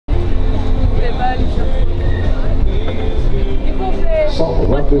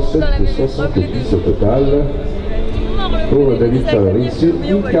7 de 70 au total pour David Favori sur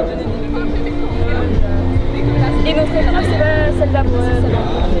Inca. Et notre écran, c'est pas celle d'après, c'est celle-là.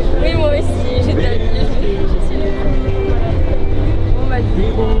 Oui, moi aussi, j'étais habillée. On va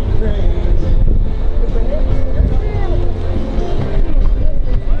dire.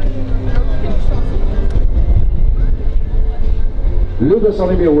 Le 200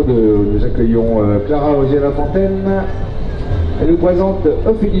 numéro 2, nous accueillons Clara Osier-Lafontaine. Elle nous présente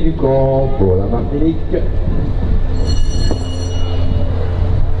Ophélie Ducamp pour la Martinique.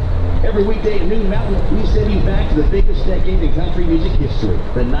 Every weekday at noon Mountain, we send you back to the biggest decade in country music history.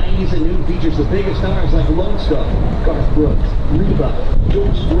 The 90s at noon features the biggest stars like Lone Star, Garth Brooks, Reba,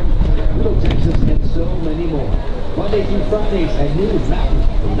 George Strait, Little Texas, and so many more. Monday through Fridays at noon Mountain.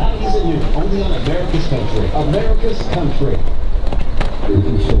 The 90s at noon, only on America's Country. America's Country. If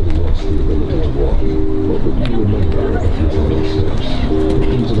you slowly lost the ability to walk, what would you remember of your early steps?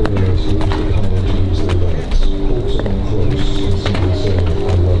 Into the air, sleeps the college leaves their legs. Hold someone close and simply say,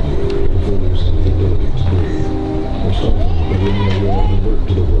 I love you, before losing the ability to breathe. Or something that bringing away and revert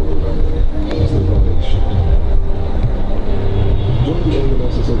to the world around them as their bodies shut down. Join the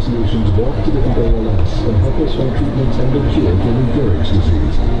ALS Association's Walk to Defeat ALS and help us find treatments and a cure for Lou Gehrig's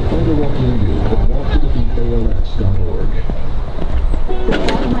disease. Find a walk near you at walktodefeatals.org. The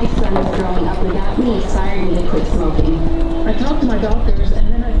thought of my son was growing up without me inspired me to quit smoking. I talked to my doctors and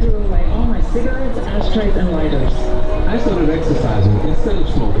then I threw away all my cigarettes, ashtrays, and lighters. I started exercising instead of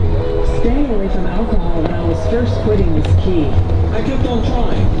smoking. Staying away from alcohol when I was first quitting was key. I kept on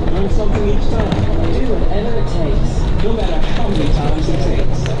trying, learn something each time. Do whatever it takes. No matter how many times it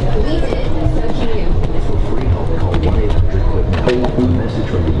takes. We did it, and so can you. For free help, call 1-800-QUIT-NOW. A message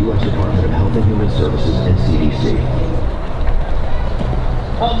from the U.S. Department of Health and Human Services and CDC.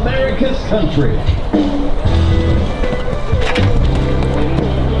 America's Country.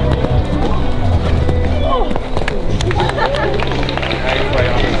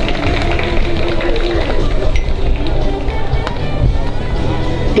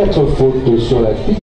 Quatre fautes sur la